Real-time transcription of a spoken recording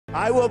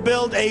I will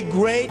build a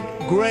great,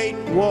 great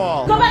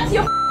wall. Go back to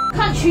your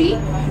country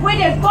where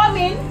they're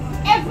bombing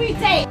every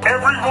day.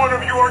 Every one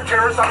of you are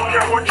terrorists, I don't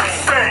care what you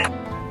say.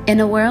 In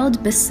a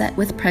world beset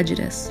with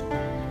prejudice,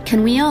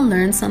 can we all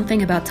learn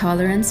something about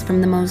tolerance from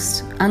the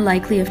most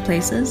unlikely of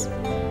places?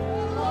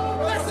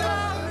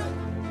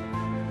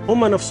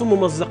 هم نفسهم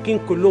ممزقين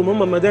كلهم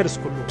هم مدارس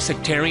كلهم.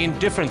 Sectarian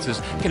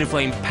differences can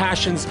inflame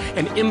passions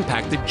and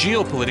impact the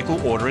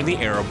geopolitical order in the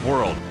Arab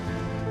world.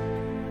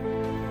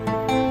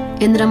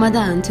 In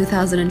Ramadan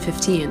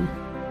 2015,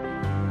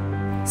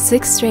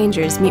 6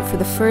 strangers meet for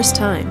the first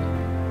time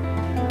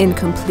in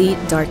complete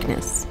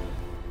darkness.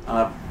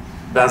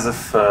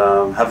 بعزف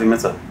heavy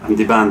metal.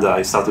 عندي band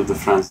I started with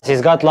friends.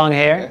 He's got long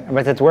hair,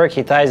 but at work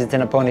he ties it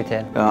in a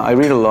ponytail. I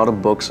read a lot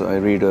of books. I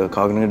read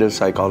cognitive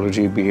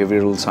psychology,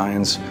 behavioral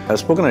science. I've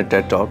spoken at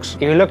TED Talks.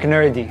 You look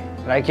nerdy.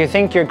 Like you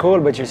think you're cool,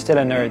 but you're still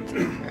a nerd.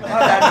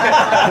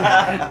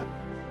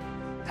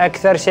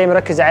 أكثر شيء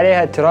مركز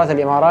عليها التراث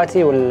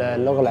الإماراتي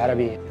واللغة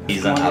العربية.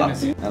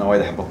 أنا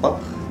وايد أحب الطبخ.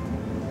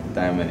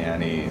 دائما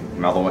يعني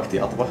معظم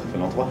وقتي أطبخ في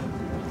المطبخ.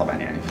 طبعا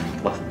يعني في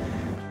المطبخ.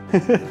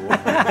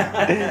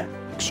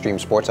 Extreme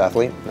sports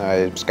athlete.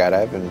 I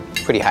skydive and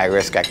pretty high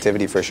risk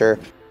activity for sure.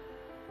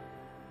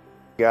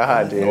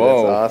 God, dude,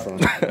 that's awesome.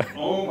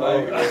 Oh my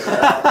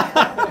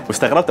God.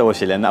 واستغربت أول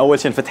شيء لأن أول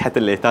شيء انفتحت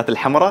الليتات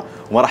الحمراء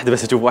وما رحت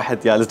بس أشوف واحد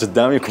جالس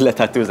قدامي وكلها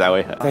تاتوز على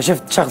وجهه. إذا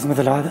شفت شخص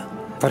مثل هذا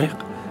طريق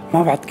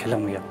ما بعد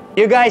أتكلم وياه.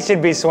 You guys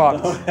should be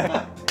swapped.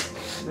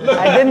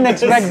 I didn't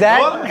expect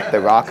that.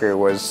 The rocker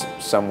was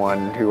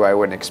someone who I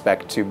wouldn't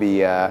expect to be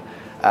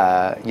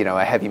you know,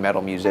 a heavy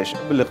metal musician.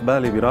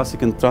 بالإقبالي براسي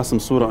كنت راسم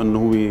صورة إنه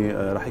هو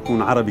راح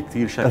يكون عربي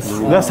كتير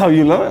شكله. That's how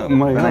you learn.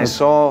 When I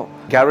saw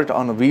Garrett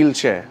on a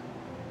wheelchair,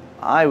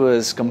 I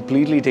was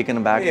completely taken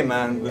aback. Hey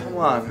man, come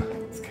on.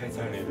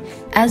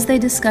 As they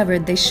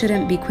discovered they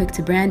shouldn't be quick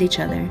to brand each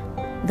other,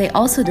 they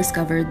also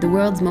discovered the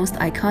world's most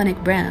iconic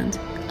brand,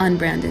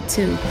 unbranded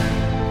too.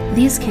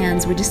 These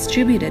cans were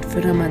distributed for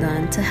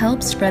Ramadan to help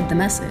spread the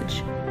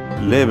message.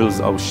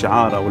 الليبلز أو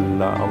الشعار أو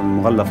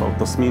المغلف أو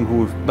التصميم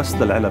هو بس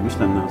للعلب مش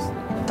للناس.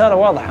 ترى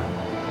واضحة.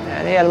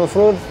 يعني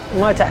المفروض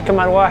ما تحكم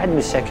على الواحد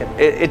بالشكل.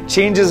 It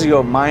changes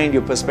your mind,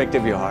 your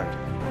perspective, your heart.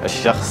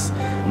 الشخص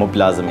مو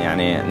بلازم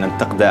يعني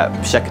ننتقده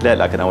بشكله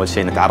لكن أول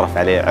شيء نتعرف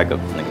عليه عقب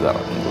نقدر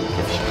نقول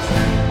كيف الشخص.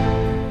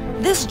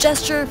 This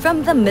gesture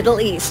from the Middle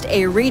East,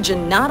 a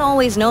region not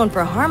always known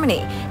for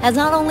harmony, has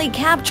not only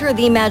captured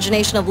the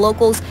imagination of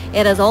locals,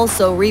 it has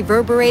also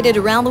reverberated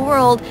around the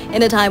world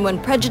in a time when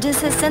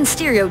prejudices and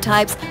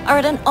stereotypes are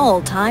at an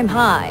all-time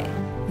high.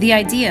 The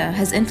idea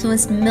has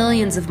influenced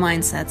millions of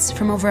mindsets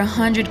from over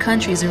 100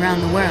 countries around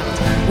the world.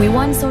 We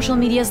won social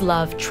media's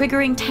love,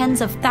 triggering tens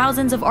of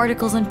thousands of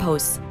articles and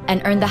posts,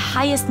 and earned the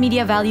highest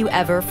media value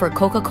ever for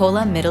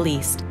Coca-Cola Middle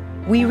East.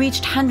 We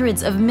reached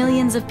hundreds of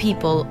millions of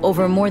people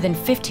over more than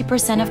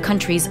 50% of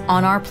countries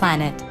on our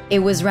planet. It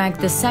was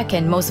ranked the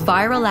second most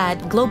viral ad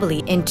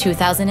globally in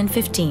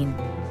 2015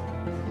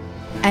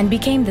 and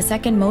became the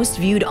second most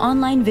viewed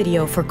online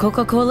video for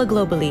Coca-Cola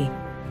globally.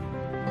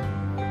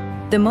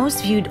 The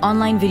most viewed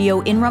online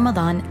video in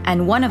Ramadan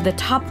and one of the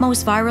top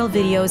most viral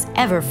videos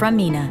ever from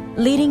MENA,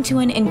 leading to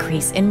an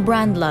increase in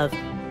brand love,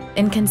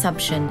 in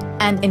consumption,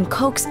 and in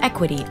Coke's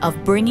equity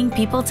of bringing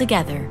people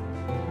together.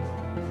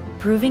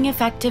 Proving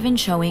effective in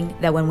showing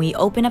that when we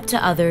open up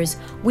to others,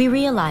 we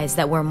realize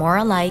that we're more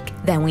alike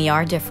than we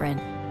are different.